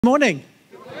Morning.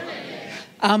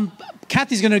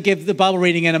 Kathy's going to give the Bible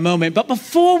reading in a moment, but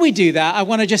before we do that, I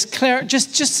want to just clear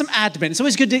just some admin. It's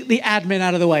always good to get the admin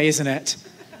out of the way, isn't it?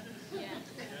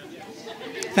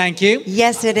 Thank you.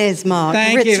 Yes, it is, Mark.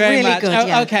 Thank you very much. Good,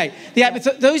 yeah. Okay. The admin,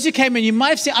 so those who came in, you might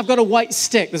have seen I've got a white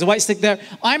stick. There's a white stick there.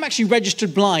 I'm actually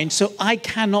registered blind, so I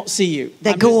cannot see you.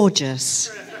 They're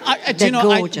gorgeous. They're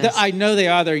gorgeous. I know they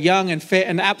are. They're young and fit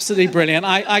and absolutely brilliant.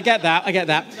 I get that. I get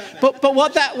that.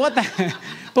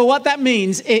 But what that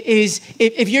means is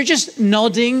if you're just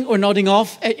nodding or nodding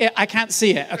off, I can't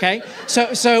see it, okay?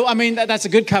 So I mean, that's a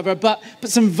good cover, but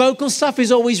some vocal stuff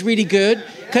is always really good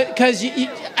because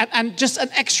and just an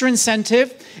extra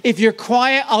incentive. If you're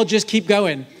quiet, I'll just keep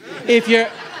going. If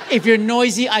you're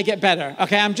noisy, I get better,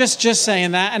 okay? I'm just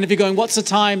saying that. And if you're going, what's the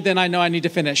time? Then I know I need to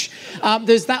finish.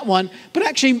 There's that one. But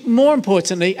actually, more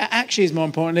importantly,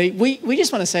 we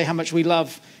just want to say how much we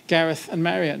love Gareth and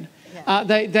Marion.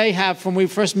 They have, from when we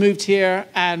first moved here,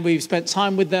 and we've spent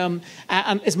time with them.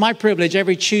 And it's my privilege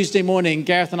every Tuesday morning,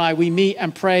 Gareth and we meet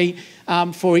and pray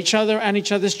for each other and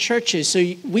each other's churches. So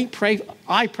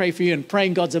I pray for you and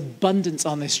praying God's abundance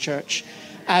on this church,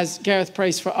 as Gareth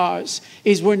prays for ours.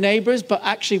 We're neighbors, but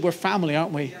actually we're family,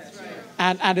 aren't we?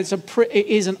 And it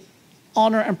is an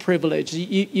honor and privilege.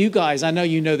 You guys, I know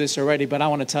you know this already, but I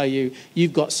want to tell you,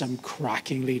 you've got some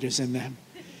cracking leaders in them.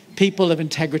 People of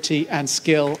integrity and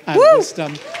skill and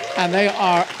wisdom, and they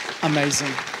are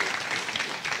amazing.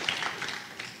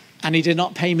 And he did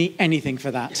not pay me anything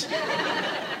for that,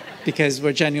 because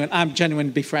we're genuine. I'm genuine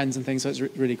to be friends and things, so it's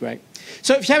really great.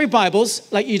 So if you have your Bibles,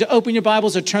 I'd like you to open your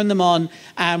Bibles or turn them on,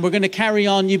 and we're going to carry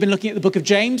on. You've been looking at the book of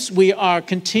James. We are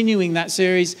continuing that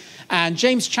series, and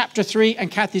James chapter 3, and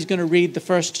Kathy's going to read the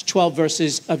first 12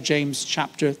 verses of James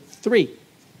chapter 3.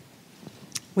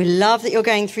 We love that you're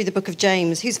going through the book of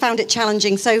James. Who's found it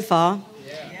challenging so far?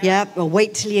 Yeah? Well,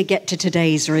 wait till you get to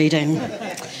today's reading.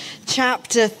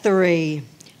 Chapter 3,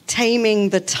 Taming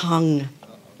the Tongue.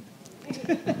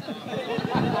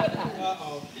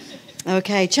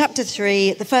 Okay, chapter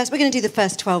 3. We're going to do the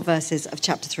first 12 verses of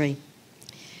chapter 3.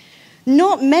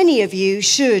 Not many of you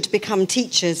should become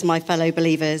teachers, my fellow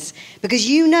believers, because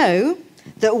you know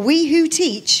that we who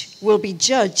teach will be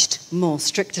judged more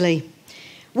strictly.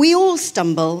 We all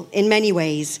stumble in many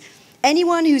ways.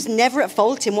 Anyone who's never at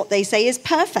fault in what they say is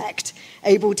perfect,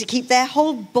 able to keep their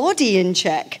whole body in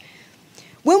check.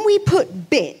 When we put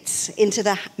bits into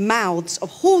the mouths of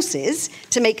horses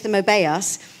to make them obey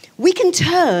us, we can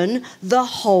turn the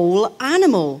whole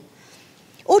animal.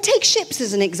 Or take ships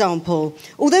as an example.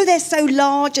 Although they're so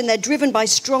large and they're driven by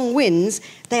strong winds,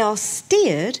 they are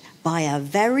steered by a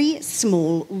very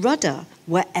small rudder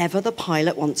wherever the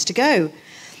pilot wants to go.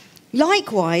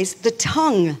 Likewise, the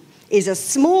tongue is a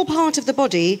small part of the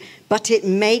body, but it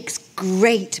makes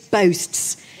great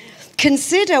boasts.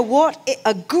 Consider what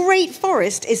a great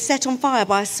forest is set on fire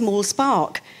by a small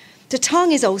spark. The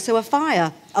tongue is also a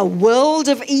fire, a world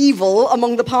of evil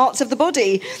among the parts of the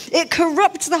body. It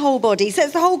corrupts the whole body,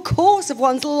 sets the whole course of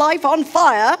one's life on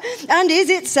fire, and is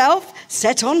itself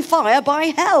set on fire by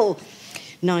hell.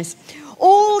 Nice.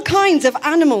 All kinds of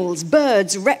animals,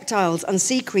 birds, reptiles, and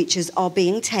sea creatures are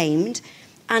being tamed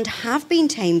and have been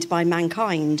tamed by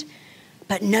mankind.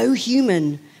 But no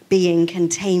human being can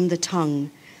tame the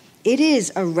tongue. It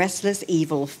is a restless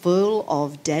evil full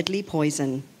of deadly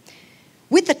poison.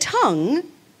 With the tongue,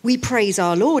 we praise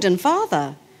our Lord and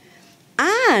Father.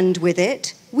 And with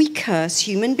it, we curse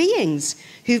human beings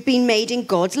who've been made in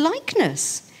God's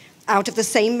likeness. Out of the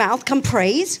same mouth come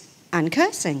praise and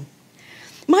cursing.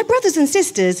 My brothers and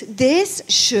sisters, this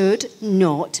should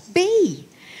not be.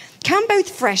 Can both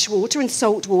fresh water and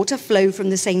salt water flow from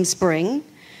the same spring?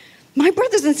 My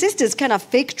brothers and sisters, can a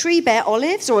fig tree bear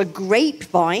olives or a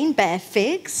grapevine bear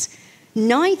figs?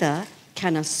 Neither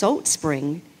can a salt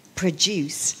spring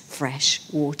produce fresh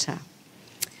water.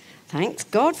 Thanks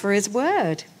God for his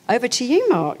word. Over to you,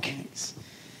 Mark. Thanks.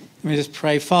 Let me just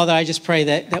pray. Father, I just pray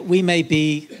that we may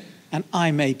be, and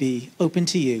I may be, open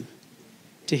to you,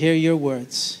 to hear your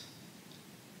words,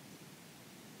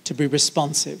 to be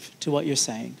responsive to what you're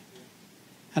saying.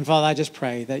 And Father, I just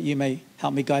pray that you may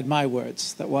help me guide my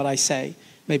words, that what I say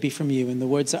may be from you, and the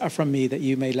words that are from me, that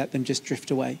you may let them just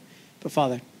drift away. But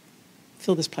Father,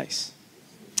 fill this place.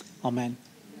 Amen.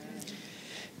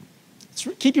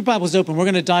 Keep your Bibles open. We're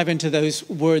going to dive into those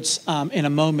words in a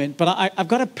moment. But I've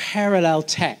got a parallel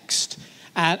text.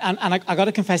 And I got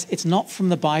to confess, it's not from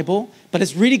the Bible, but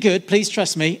it's really good. Please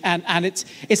trust me. And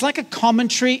it's like a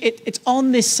commentary. It's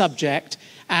on this subject.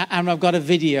 And I've got a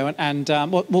video. And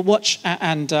we'll watch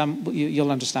and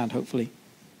you'll understand, hopefully.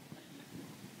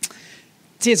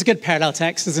 See, it's a good parallel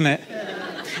text, isn't it?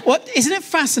 Isn't it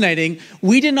fascinating?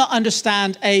 We did not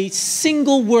understand a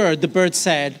single word the bird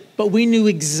said, but we knew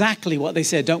exactly what they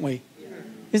said, don't we?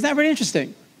 Isn't that very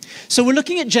interesting? So we're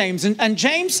looking at James, and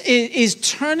James is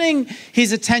turning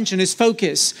his attention, his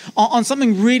focus on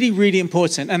something really, really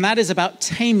important, and that is about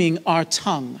taming our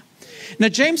tongue. Now,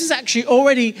 James has actually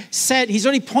already said, he's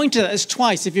already pointed at this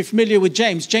twice, if you're familiar with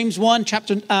James. James 1,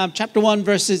 chapter 1,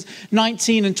 verses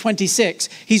 19 and 26.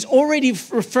 He's already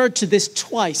referred to this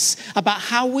twice, about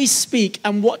how we speak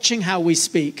and watching how we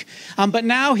speak. But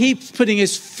now he's putting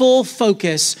his full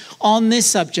focus on this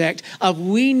subject of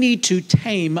we need to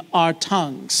tame our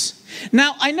tongues.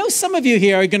 Now, I know some of you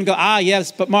here are going to go,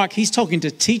 yes, but Mark, he's talking to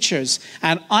teachers,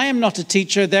 and I am not a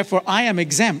teacher, therefore I am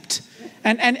exempt.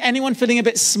 And anyone feeling a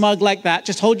bit smug like that,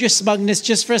 just hold your smugness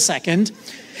just for a second.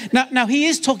 Now he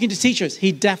is talking to teachers.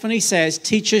 He definitely says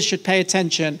teachers should pay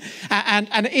attention.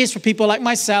 And it is for people like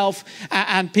myself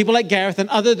and people like Gareth and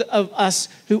other of us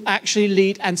who actually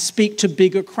lead and speak to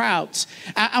bigger crowds.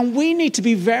 And we need to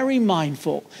be very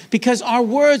mindful because our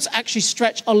words actually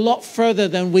stretch a lot further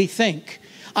than we think.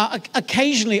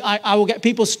 Occasionally, I will get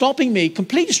people stopping me,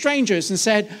 complete strangers, and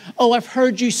said, I've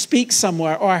heard you speak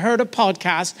somewhere, or I heard a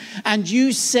podcast, and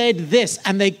you said this,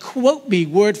 and they quote me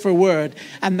word for word,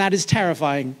 and that is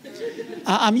terrifying.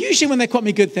 Usually when they quote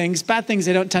me good things, bad things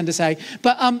they don't tend to say,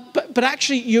 but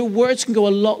actually your words can go a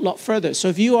lot further. So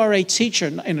if you are a teacher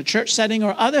in a church setting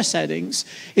or other settings,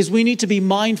 is we need to be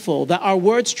mindful that our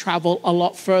words travel a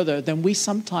lot further than we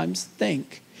sometimes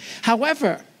think.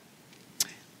 However,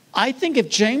 I think if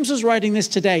James was writing this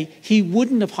today, he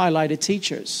wouldn't have highlighted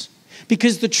teachers.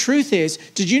 Because the truth is,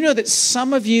 did you know that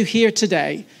some of you here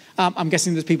today, I'm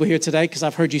guessing there's people here today because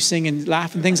I've heard you sing and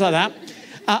laugh and things like that,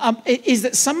 is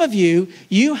that some of you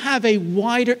have a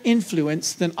wider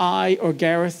influence than I or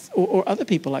Gareth or other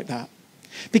people like that.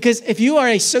 Because if you are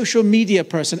a social media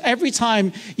person, every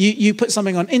time you put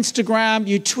something on Instagram,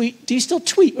 you tweet, do you still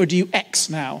tweet or do you X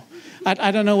now?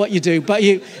 I don't know what you do, but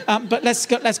let's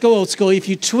go old school. If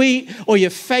you tweet or you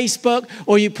Facebook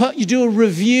or you do a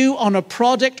review on a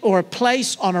product or a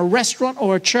place on a restaurant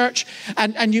or a church,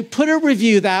 and you put a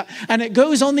review that, and it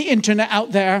goes on the internet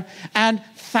out there, and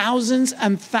thousands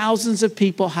and thousands of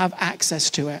people have access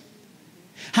to it.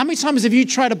 How many times have you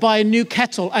tried to buy a new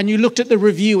kettle and you looked at the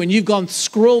review and you've gone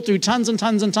scroll through tons and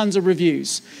tons and tons of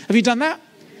reviews? Have you done that?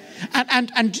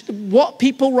 And what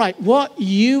people write, what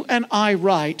you and I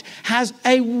write, has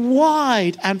a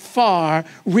wide and far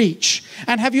reach.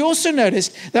 And have you also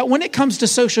noticed that when it comes to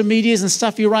social medias and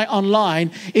stuff you write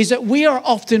online, is that we are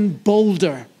often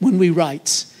bolder when we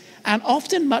write and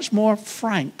often much more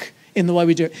frank in the way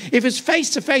we do it. If it's face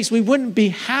to face, we wouldn't be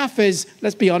half as,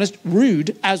 let's be honest,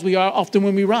 rude as we are often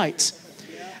when we write.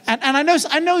 And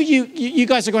I know you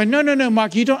guys are going, no,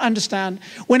 Mark, you don't understand.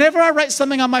 Whenever I write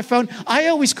something on my phone, I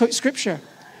always quote scripture.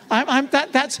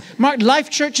 That's Mark.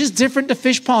 Life Church is different to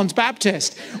Fishponds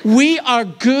Baptist. We are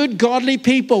good, godly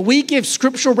people. We give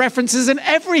scriptural references and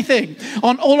everything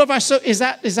on all of our. So is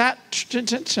that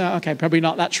okay? Probably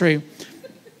not that true.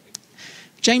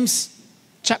 James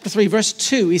chapter 3, verse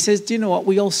 2. He says, "Do you know what?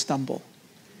 We all stumble."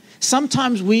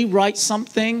 Sometimes we write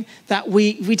something that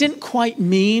we didn't quite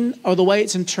mean or the way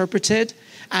it's interpreted.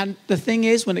 And the thing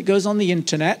is, when it goes on the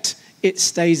internet, it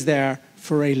stays there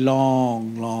for a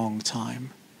long, long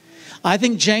time. I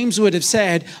think James would have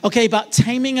said, okay, about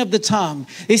taming of the tongue.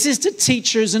 This is to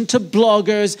teachers and to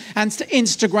bloggers and to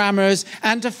Instagrammers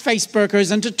and to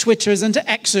Facebookers and to Twitters and to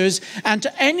Xers and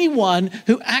to anyone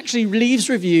who actually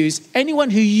leaves reviews, anyone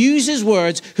who uses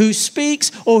words, who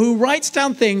speaks or who writes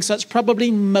down things. That's probably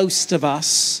most of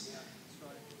us.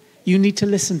 You need to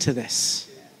listen to this.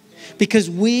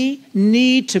 Because we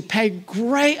need to pay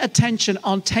great attention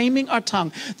on taming our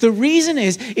tongue. The reason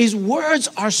is words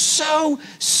are so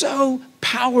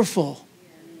powerful.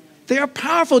 They are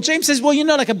powerful. James says, well,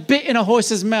 like a bit in a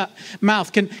horse's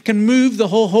mouth can move the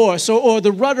whole horse, or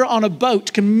the rudder on a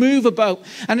boat can move a boat.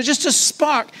 And just a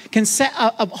spark can set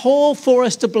a whole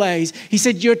forest ablaze. He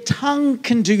said, your tongue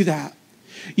can do that.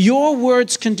 Your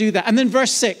words can do that. And then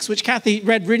verse 6, which Kathy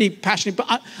read really passionately,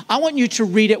 but I want you to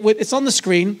read it. It's on the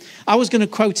screen. I was going to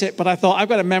quote it, but I thought I've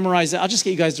got to memorize it. I'll just get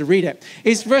you guys to read it.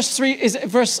 Is verse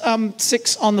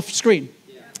 6 on the screen?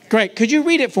 Yeah. Great. Could you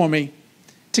read it for me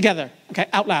together? Okay,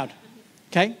 out loud.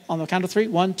 Okay, on the count of 3.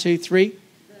 1, 2, 3.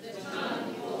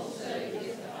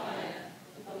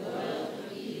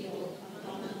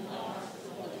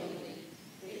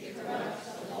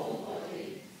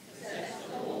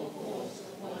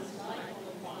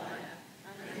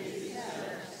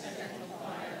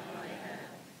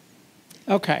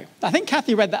 Okay, I think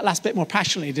Kathy read that last bit more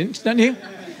passionately, don't you?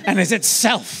 And it said,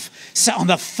 self set on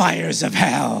the fires of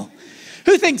hell.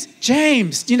 Who thinks,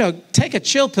 James, take a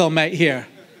chill pill, mate, here?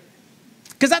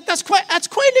 Because that's quite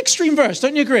an extreme verse,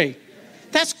 don't you agree?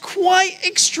 That's quite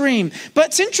extreme. But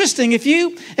it's interesting, if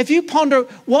you ponder,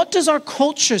 what does our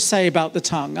culture say about the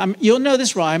tongue? You'll know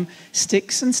this rhyme.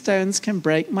 Sticks and stones can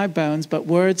break my bones, but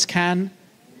words can.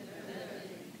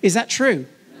 Is that true?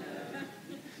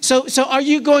 So are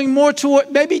you going more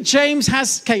toward, maybe James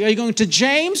has, are you going to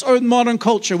James or modern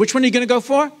culture? Which one are you going to go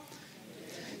for?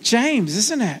 James,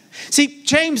 isn't it? See,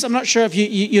 James, I'm not sure if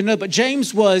you know, but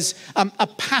James was a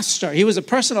pastor. He was a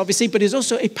person, obviously, but he's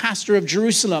also a pastor of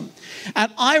Jerusalem.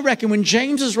 And I reckon when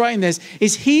James is writing this,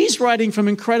 he's writing from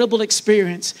incredible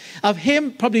experience of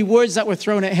him, probably words that were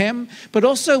thrown at him, but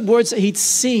also words that he'd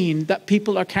seen that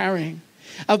people are carrying.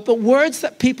 But words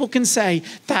that people can say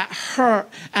that hurt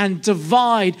and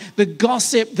divide, the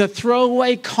gossip, the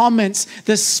throwaway comments,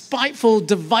 the spiteful,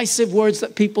 divisive words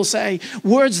that people say,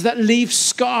 words that leave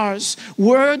scars,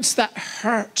 words that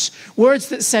hurt, words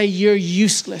that say you're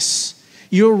useless,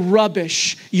 you're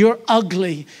rubbish, you're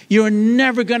ugly, you're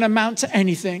never going to amount to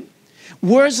anything.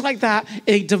 Words like that,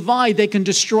 they divide, they can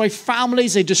destroy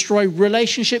families, they destroy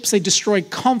relationships, they destroy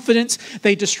confidence,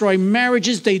 they destroy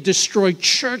marriages, they destroy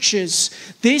churches.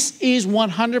 This is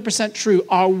 100% true.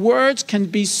 Our words can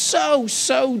be so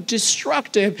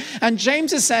destructive. And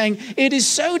James is saying it is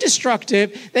so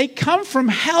destructive, they come from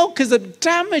hell because of the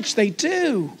damage they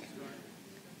do.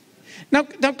 Now,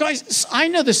 guys, I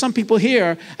know there's some people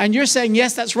here, and you're saying,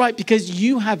 yes, that's right, because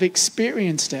you have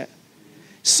experienced it.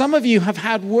 Some of you have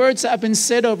had words that have been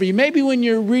said over you, maybe when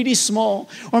you're really small,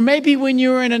 or maybe when you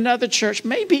were in another church,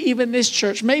 maybe even this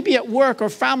church, maybe at work or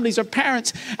families or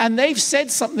parents, and they've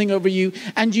said something over you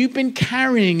and you've been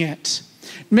carrying it.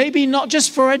 Maybe not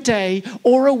just for a day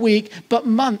or a week, but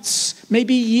months,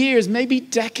 maybe years, maybe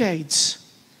decades.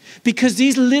 Because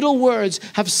these little words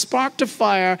have sparked a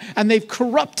fire and they've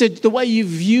corrupted the way you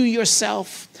view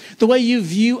yourself, the way you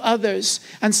view others.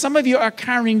 And some of you are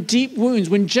carrying deep wounds.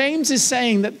 When James is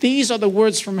saying that these are the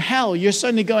words from hell, you're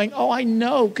suddenly going, oh, I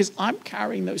know, because I'm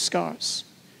carrying those scars.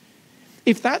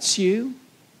 If that's you,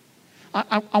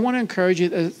 I want to encourage you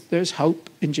that there's hope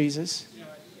in Jesus.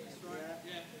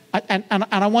 And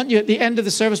I want you at the end of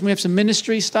the service, when we have some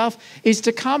ministry stuff, is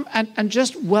to come and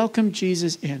just welcome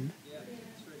Jesus in.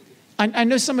 I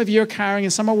know some of you are carrying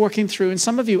and some are working through, and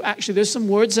some of you, actually, there's some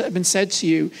words that have been said to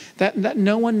you that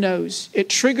no one knows. It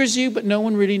triggers you, but no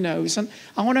one really knows. And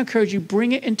I want to encourage you,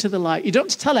 bring it into the light. You don't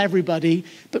have to tell everybody,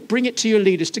 but bring it to your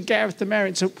leaders, to Gareth, to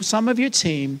Mary, to some of your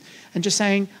team, and just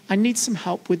saying, I need some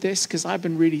help with this because I've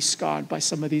been really scarred by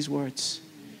some of these words.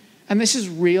 And this is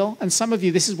real, and some of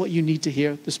you, this is what you need to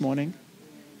hear this morning.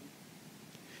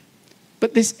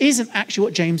 But this isn't actually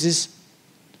what James is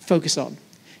focused on.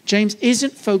 James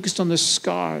isn't focused on the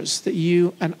scars that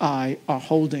you and I are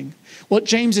holding. What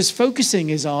James is focusing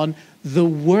is on the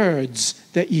words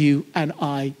that you and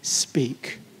I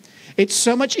speak. It's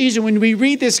so much easier when we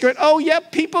read this, going, oh yeah,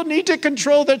 people need to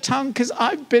control their tongue because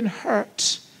I've been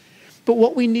hurt. But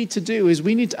what we need to do is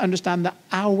we need to understand that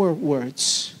our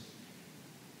words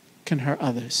can hurt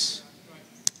others.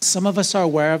 Some of us are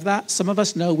aware of that. Some of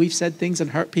us know we've said things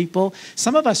and hurt people.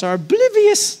 Some of us are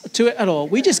oblivious to it at all.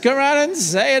 We just go around and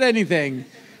say anything.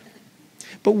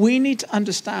 But we need to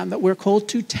understand that we're called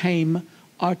to tame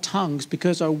our tongues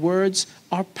because our words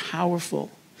are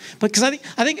powerful. Because I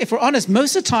think if we're honest,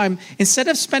 most of the time, instead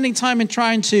of spending time in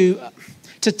trying to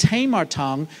tame our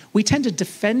tongue, we tend to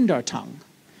defend our tongue.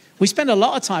 We spend a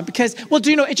lot of time because, well,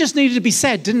 do you know, it just needed to be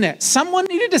said, didn't it? Someone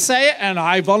needed to say it and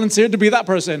I volunteered to be that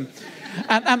person.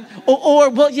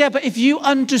 Well, yeah, but if you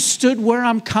understood where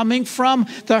I'm coming from,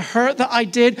 the hurt that I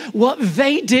did, what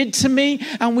they did to me,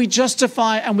 and we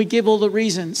justify and we give all the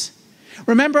reasons.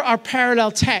 Remember our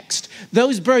parallel text.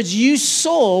 Those birds, you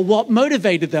saw what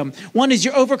motivated them. One is,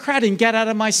 you're overcrowding, get out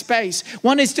of my space.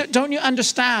 One is, don't you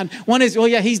understand? One is, oh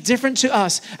yeah, he's different to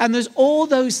us. And there's all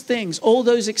those things, all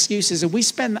those excuses. And we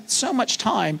spend so much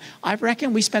time, I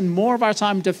reckon we spend more of our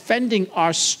time defending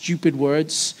our stupid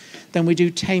words than we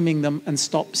do taming them and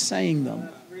stop saying them.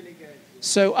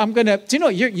 So I'm going to, do you know,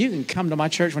 you can come to my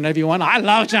church whenever you want. I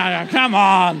love China. Come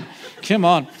on.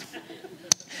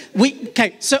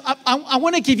 So I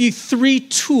want to give you 3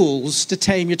 tools to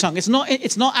tame your tongue. It's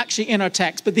not actually in our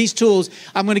text, but these tools,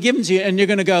 I'm going to give them to you, and you're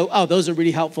going to go, oh, those are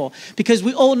really helpful. Because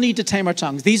we all need to tame our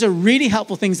tongues. These are really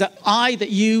helpful things that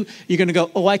you're going to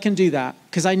go, oh, I can do that.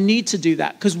 Because I need to do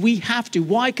that. Because we have to.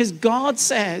 Why? Because God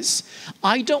says,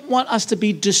 I don't want us to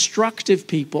be destructive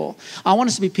people. I want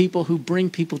us to be people who bring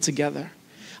people together.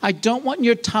 I don't want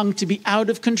your tongue to be out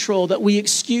of control, that we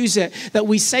excuse it, that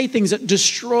we say things that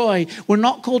destroy. We're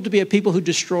not called to be a people who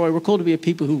destroy. We're called to be a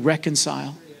people who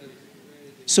reconcile.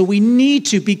 So we need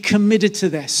to be committed to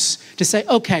this, to say,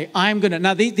 okay, I'm going to,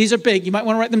 now these are big, you might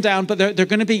want to write them down, but they're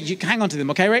going to be, you can hang on to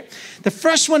them, okay, right? The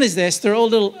first one is this, they're all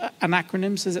little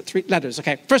acronyms, is it 3 letters?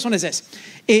 Okay, first one is this.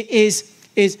 It is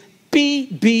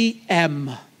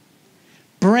BBM,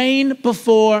 brain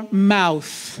before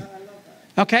mouth.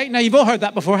 Okay, now you've all heard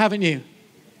that before, haven't you?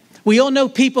 We all know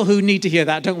people who need to hear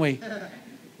that, don't we?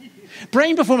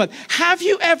 Brain before mouth. Have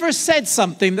you ever said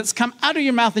something that's come out of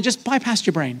your mouth and just bypassed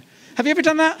your brain? Have you ever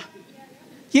done that?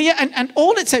 Yeah, and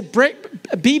all it said,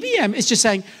 BBM is just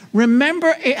saying,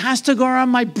 remember, it has to go around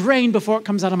my brain before it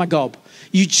comes out of my gob.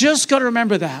 You just got to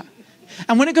remember that.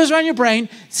 And when it goes around your brain,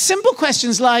 simple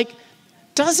questions like,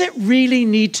 does it really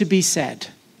need to be said?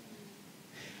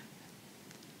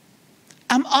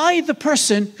 Am I the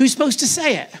person who's supposed to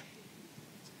say it?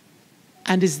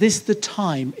 And is this the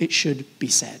time it should be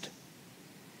said?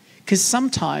 Because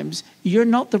sometimes you're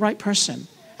not the right person,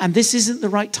 and this isn't the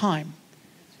right time.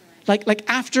 Like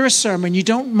after a sermon, you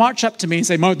don't march up to me and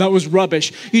say, Mark, that was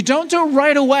rubbish. You don't do it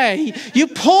right away. You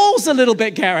pause a little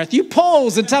bit, Gareth. You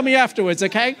pause and tell me afterwards,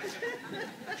 okay?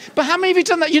 But how many of you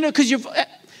done that? You know, because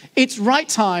it's right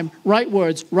time, right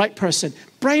words, right person.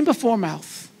 Brain before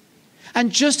mouth.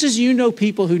 And just as you know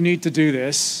people who need to do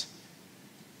this,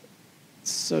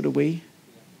 so do we.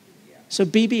 So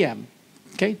BBM,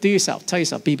 okay? Do yourself, tell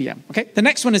yourself, BBM, okay? The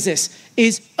next one is this,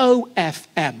 is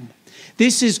OFM.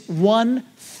 This is one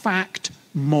fact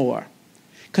more.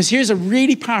 Because here's a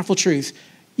really powerful truth.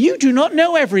 You do not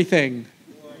know everything.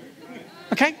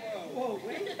 Okay?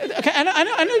 Okay, I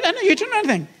know you don't know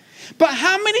anything. But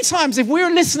how many times, if we're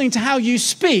listening to how you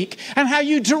speak and how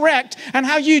you direct and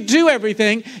how you do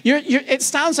everything, it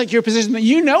sounds like your position that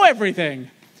you know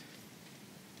everything.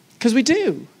 Because we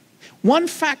do. One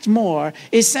fact more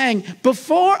is saying,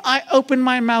 before I open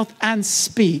my mouth and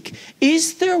speak,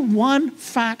 is there one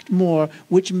fact more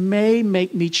which may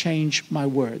make me change my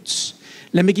words?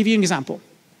 Let me give you an example.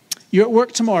 You're at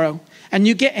work tomorrow, and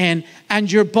you get in,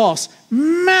 and your boss,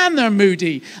 man, they're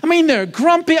moody. I mean, they're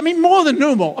grumpy. I mean, more than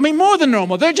normal.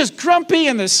 They're just grumpy,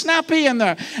 and they're snappy, and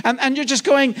you're just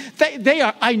going, they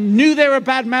are, I knew they were a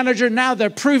bad manager, now they're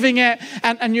proving it,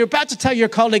 and you're about to tell your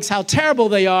colleagues how terrible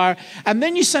they are, and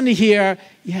then you suddenly hear,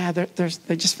 yeah,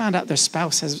 they just found out their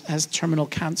spouse has terminal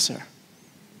cancer.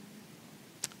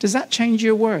 Does that change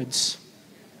your words?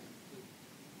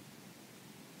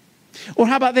 Or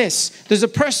how about this? There's a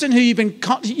person who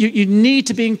you need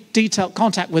to be in detailed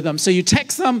contact with them. So you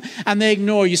text them and they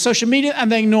ignore you. Social media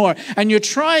and they ignore. And you're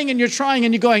trying and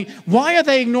you're going, why are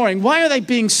they ignoring? Why are they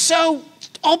being so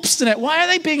obstinate? Why are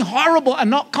they being horrible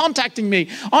and not contacting me?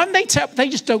 Aren't they they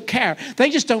just don't care. They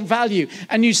just don't value.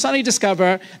 And you suddenly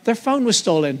discover their phone was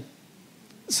stolen.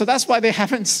 So that's why they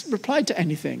haven't replied to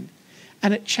anything.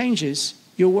 And it changes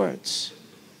your words.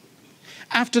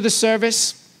 After the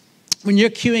service, when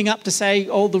you're queuing up to say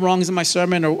all the wrongs in my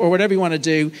sermon or whatever you want to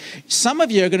do, some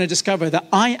of you are going to discover that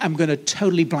I am going to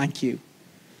totally blank you.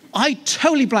 I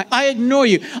ignore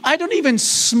you. I don't even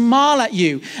smile at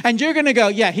you. And you're going to go,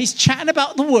 yeah, he's chatting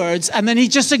about the words and then he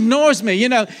just ignores me. You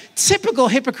know, typical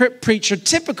hypocrite preacher,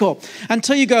 typical.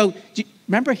 Until you go,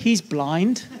 remember he's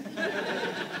blind?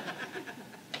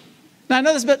 Now, I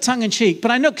know that's a bit tongue-in-cheek,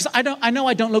 but I know because I know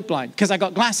I don't look blind because I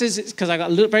got glasses, it's because I got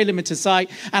very limited sight,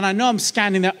 and I know I'm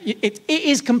scanning there. It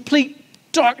is complete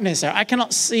darkness there. I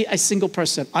cannot see a single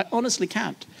person. I honestly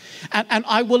can't. And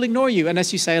I will ignore you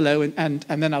unless you say hello, and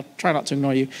then I'll try not to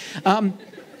ignore you.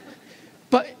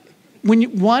 But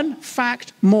one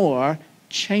fact more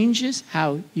changes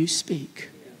how you speak.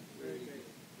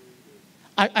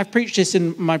 I've preached this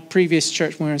in my previous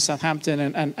church when we were in Southampton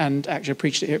and actually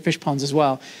preached it here at Fishponds as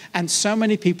well. And so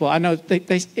many people, I know,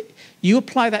 you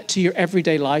apply that to your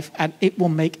everyday life and it will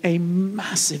make a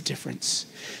massive difference.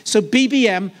 So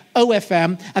BBM,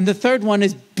 OFM, and the third one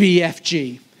is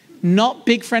BFG. Not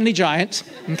big friendly giant,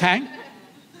 okay?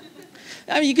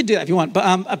 I mean, you could do that if you want,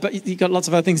 but you've got lots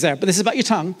of other things there. But this is about your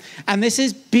tongue. And this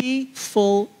is be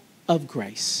full of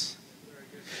grace.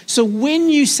 So when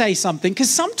you say something, because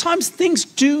sometimes things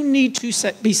do need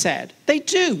to be said. They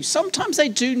do. Sometimes they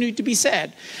do need to be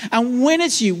said. And when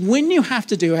it's you, when you have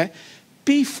to do it,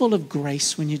 be full of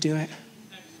grace when you do it.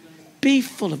 Be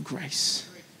full of grace.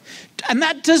 And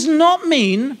that does not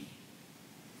mean,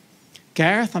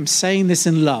 Gareth, I'm saying this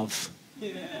in love.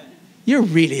 You're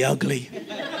really ugly.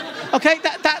 Okay,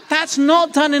 that's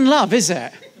not done in love, is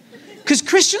it? Because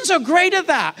Christians are great at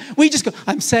that. We just go,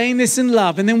 I'm saying this in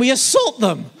love, and then we assault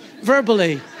them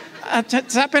verbally.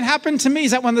 Has that been happened to me?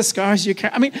 Is that one of the scars you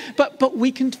carry? I mean, but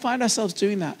we can find ourselves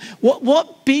doing that.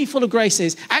 What be full of grace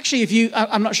is, actually,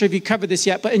 I'm not sure if you covered this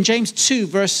yet, but in James 2,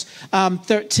 verse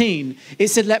 13, it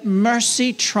said, let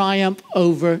mercy triumph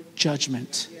over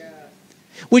judgment.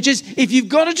 Which is, if you've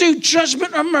got to do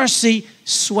judgment or mercy,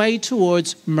 sway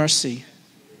towards mercy.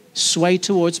 Sway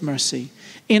towards mercy.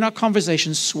 In our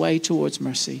conversations, sway towards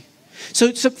mercy.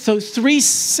 So three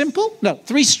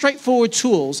straightforward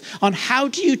tools on how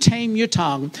do you tame your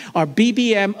tongue are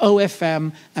BBM,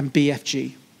 OFM, and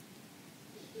BFG.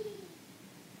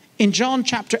 In John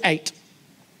chapter 8,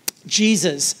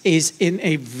 Jesus is in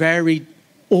a very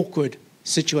awkward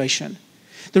situation.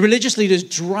 The religious leaders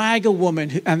drag a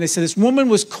woman, and they said this woman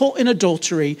was caught in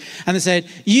adultery, and they said,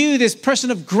 you, this person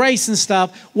of grace and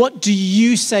stuff, what do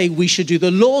you say we should do?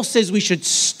 The law says we should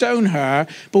stone her,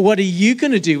 but what are you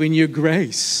going to do in your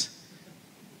grace?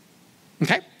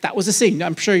 Okay, that was the scene.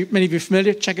 I'm sure many of you are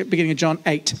familiar. Check it, beginning of John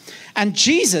 8. And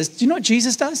Jesus, do you know what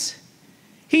Jesus does?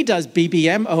 He does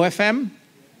BBM, OFM,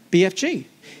 BFG.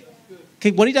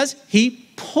 Okay, what he does, he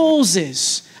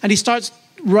pauses, and he starts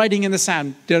writing in the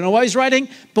sand. Don't know what he's writing,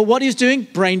 but what he's doing,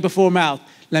 brain before mouth.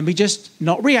 Let me just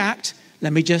not react.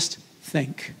 Let me just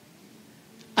think.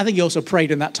 I think he also prayed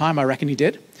in that time. I reckon he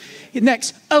did.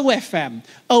 Next, OFM.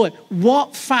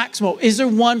 What facts more? Is there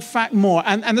one fact more?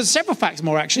 And there's several facts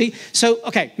more, actually. So,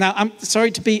 okay, now I'm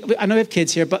sorry I know we have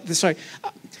kids here, but sorry.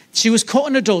 She was caught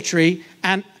in adultery,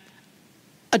 and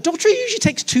adultery usually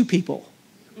takes two people.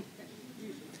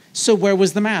 So where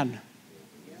was the man?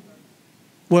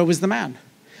 Where was the man?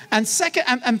 And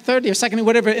secondly,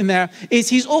 whatever in there, is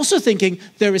he's also thinking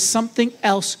there is something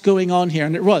else going on here.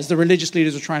 And it was. The religious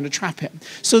leaders were trying to trap him.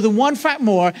 So the one fact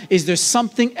more is there's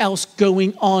something else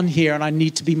going on here, and I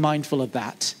need to be mindful of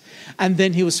that. And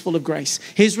then he was full of grace.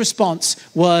 His response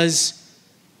was,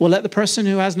 well, let the person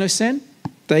who has no sin,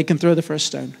 they can throw the first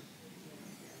stone.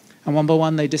 And one by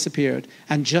one, they disappeared.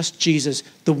 And just Jesus,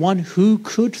 the one who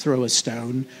could throw a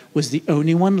stone, was the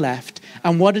only one left.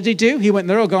 And what did he do? He went,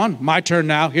 they're all gone. My turn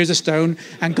now. Here's a stone.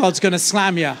 And God's going to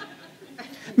slam you.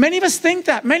 Many of us think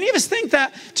that. Many of us think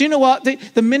that. Do you know what?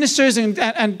 The ministers and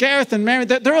Gareth and Mary,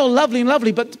 they're all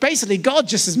lovely. But basically, God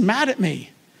just is mad at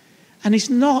me. And he's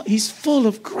not. He's full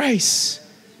of grace.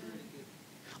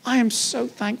 I am so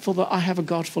thankful that I have a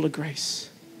God full of grace.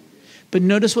 But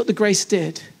notice what the grace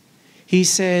did. He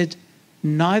said,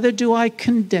 neither do I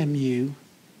condemn you.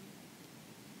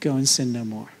 Go and sin no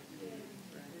more.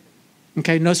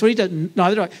 Okay, notice what he did.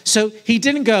 Neither do I. So he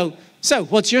didn't go, so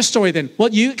what's your story then? Well,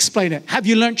 you explain it. Have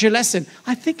you learned your lesson?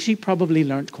 I think she probably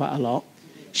learned quite a lot.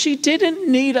 She didn't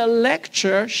need a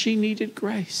lecture. She needed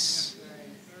grace.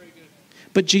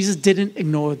 But Jesus didn't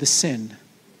ignore the sin.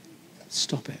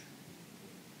 Stop it.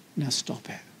 Now stop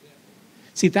it.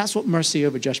 See, that's what mercy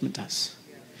over judgment does.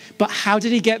 But how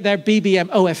did he get there? BBM,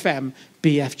 OFM,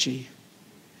 BFG.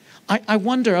 I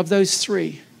wonder of those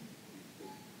three.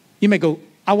 You may go,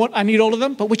 I need all of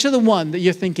them, but which are the one that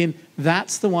you're thinking,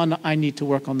 that's the one that I need to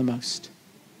work on the most?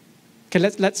 Okay,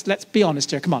 let's be honest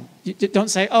here. Come on. Don't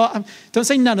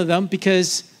say none of them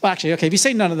because, well, actually, okay, if you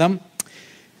say none of them,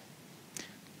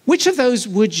 which of those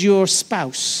would your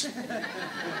spouse,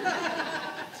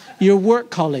 your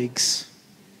work colleagues,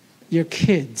 your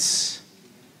kids,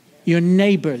 your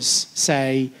neighbors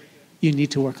say, you need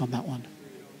to work on that one?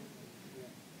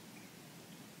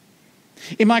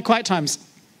 In my quiet times,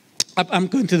 I'm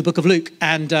going through the book of Luke,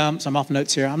 and so I'm off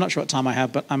notes here. I'm not sure what time I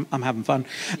have, but I'm having fun.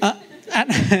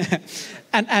 Thanks,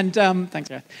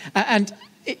 Gareth. And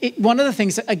one of the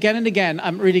things that again and again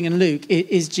I'm reading in Luke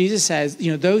is Jesus says,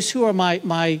 you know, those who are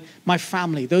my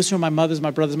family, those who are my mothers,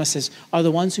 my brothers, my sisters, are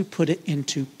the ones who put it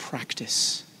into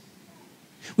practice.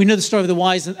 We know the story of the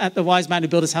wise man who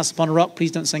built his house upon a rock.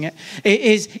 Please don't sing it.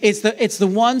 It's the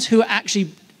ones who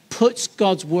actually puts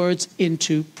God's words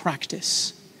into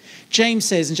practice. James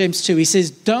says in James 2, he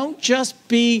says, don't just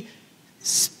be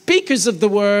speakers of the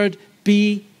word,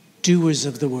 be doers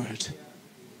of the word.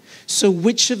 So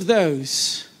which of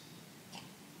those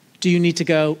do you need to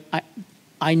go,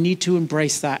 I need to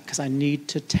embrace that because I need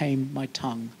to tame my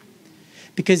tongue?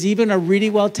 Because even a really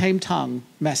well-tamed tongue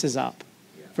messes up.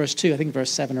 Verse 2, I think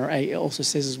verse 7 or 8, it also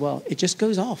says as well, it just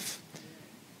goes off.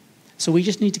 So we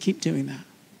just need to keep doing that.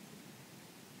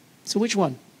 So which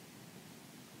one?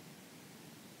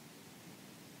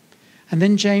 And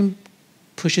then James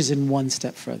pushes in one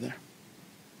step further.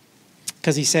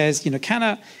 Because he says, you know, can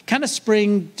a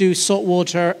spring do salt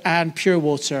water and pure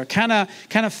water? Can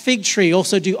a fig tree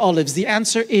also do olives? The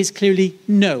answer is clearly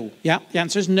no. Yeah, the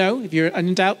answer is no. If you're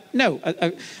in doubt, no.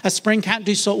 A spring can't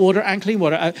do salt water and clean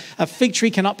water. A fig tree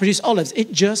cannot produce olives.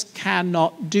 It just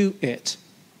cannot do it.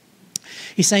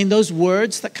 He's saying those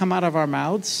words that come out of our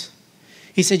mouths,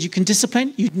 he said, you can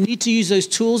discipline. You need to use those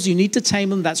tools. You need to tame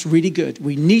them. That's really good.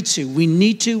 We need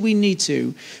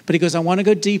to. But he goes, I want to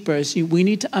go deeper. So we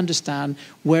need to understand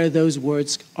where those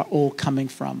words are all coming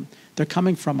from. They're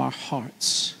coming from our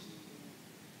hearts.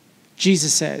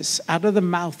 Jesus says, out of the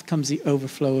mouth comes the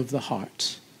overflow of the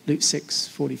heart. Luke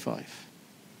 6:45.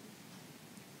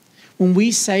 When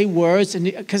we say words,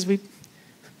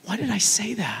 why did I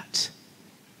say that?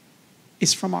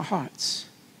 It's from our hearts.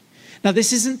 Now,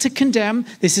 this isn't to condemn.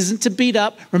 This isn't to beat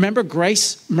up. Remember,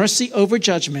 grace, mercy over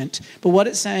judgment. But what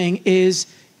it's saying is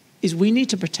we need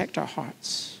to protect our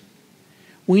hearts.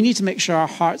 We need to make sure our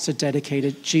hearts are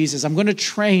dedicated to Jesus. I'm going to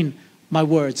train my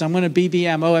words. I'm going to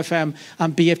BBM, OFM,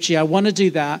 BFG. I want to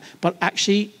do that. But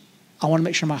actually, I want to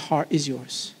make sure my heart is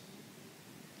yours.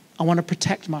 I want to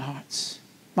protect my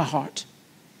heart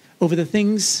over the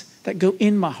things that go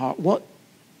in my heart. What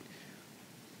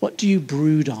do you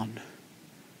brood on?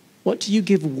 What do you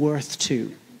give worth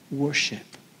to? Worship.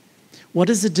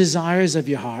 What is the desires of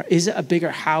your heart? Is it a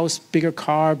bigger house, bigger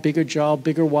car, bigger job,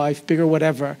 bigger wife, bigger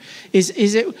whatever? Is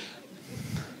it...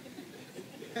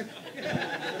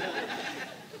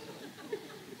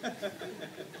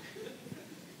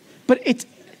 But it's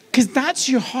because that's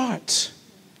your heart.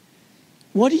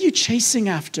 What are you chasing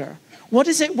after? What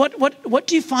is it? What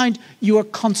do you find you are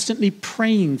constantly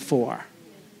praying for?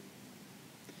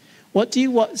 What do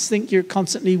you think you're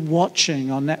constantly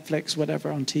watching on Netflix, whatever,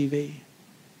 on TV?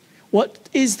 What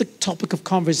is the topic of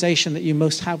conversation that you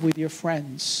most have with your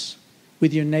friends,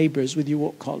 with your neighbors, with your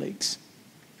work colleagues?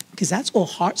 Because that's all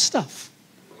heart stuff.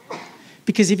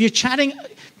 Because if you're chatting,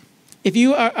 if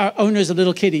you are owners of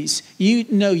little kiddies, you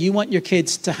know you want your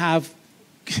kids to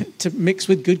mix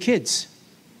with good kids.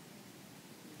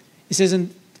 It says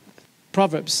in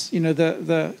Proverbs,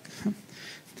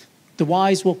 the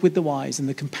wise walk with the wise, and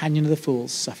the companion of the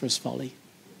fools suffers folly.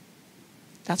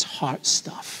 That's heart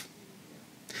stuff.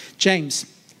 James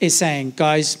is saying,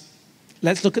 guys,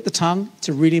 let's look at the tongue. It's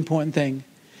a really important thing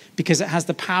because it has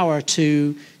the power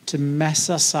to mess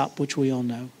us up, which we all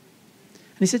know.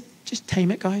 And he said, just tame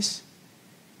it, guys.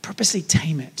 Purposely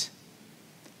tame it.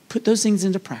 Put those things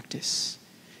into practice,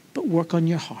 but work on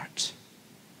your heart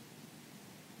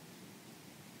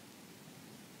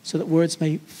so that words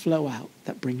may flow out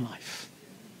that bring life.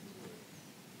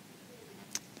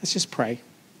 Let's just pray.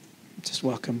 Just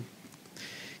welcome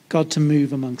God to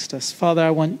move amongst us. Father,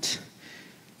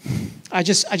 I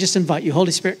just invite you,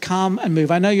 Holy Spirit, come and move.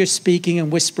 I know you're speaking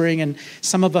and whispering, and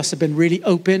some of us have been really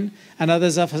open, and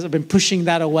others of us have been pushing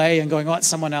that away and going, oh, it's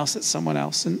someone else, it's someone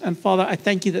else. And Father, I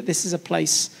thank you that this is a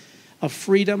place of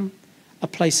freedom, a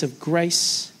place of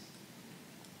grace,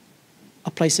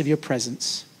 a place of your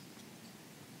presence.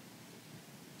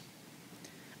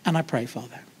 And I pray,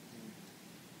 Father,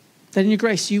 that in your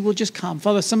grace, you will just come.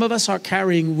 Father, some of us are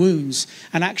carrying wounds.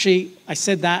 And actually, I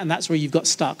said that, and that's where you've got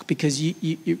stuck because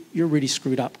you're really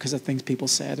screwed up because of things people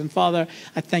said. And Father,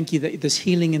 I thank you that there's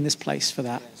healing in this place for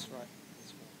that. That's right.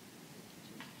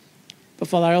 But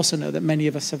Father, I also know that many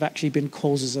of us have actually been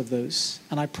causes of those.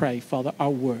 And I pray, Father,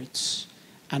 our words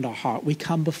and our heart, we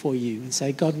come before you and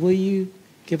say, God, will you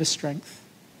give us strength?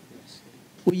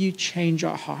 Will you change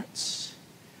our hearts?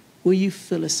 Will you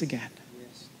fill us again?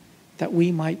 Yes. That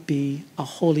we might be a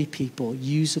holy people,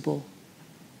 usable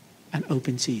and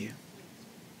open to you.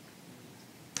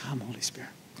 Come, Holy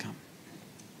Spirit, come.